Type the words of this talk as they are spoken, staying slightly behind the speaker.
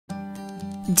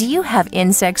Do you have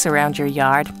insects around your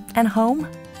yard and home?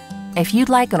 If you'd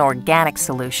like an organic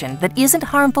solution that isn't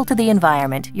harmful to the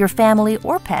environment, your family,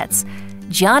 or pets,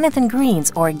 Jonathan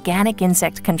Green's Organic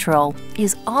Insect Control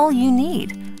is all you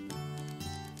need.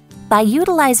 By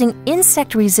utilizing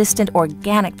insect-resistant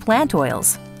organic plant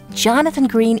oils, Jonathan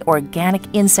Green Organic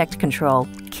Insect Control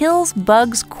kills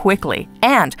bugs quickly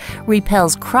and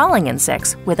repels crawling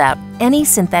insects without any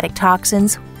synthetic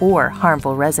toxins or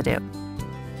harmful residue.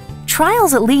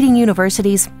 Trials at leading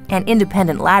universities and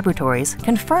independent laboratories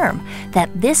confirm that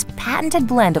this patented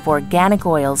blend of organic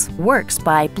oils works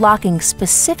by blocking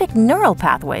specific neural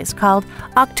pathways called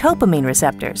octopamine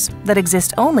receptors that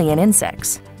exist only in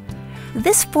insects.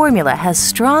 This formula has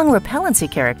strong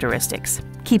repellency characteristics,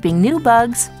 keeping new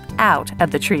bugs out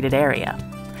of the treated area.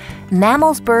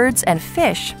 Mammals, birds, and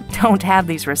fish don't have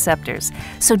these receptors,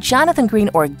 so Jonathan Green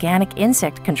Organic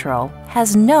Insect Control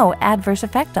has no adverse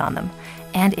effect on them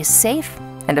and is safe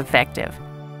and effective.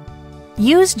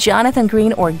 Use Jonathan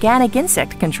Green Organic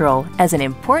Insect Control as an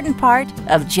important part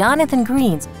of Jonathan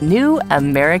Green's new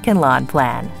American Lawn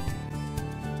Plan.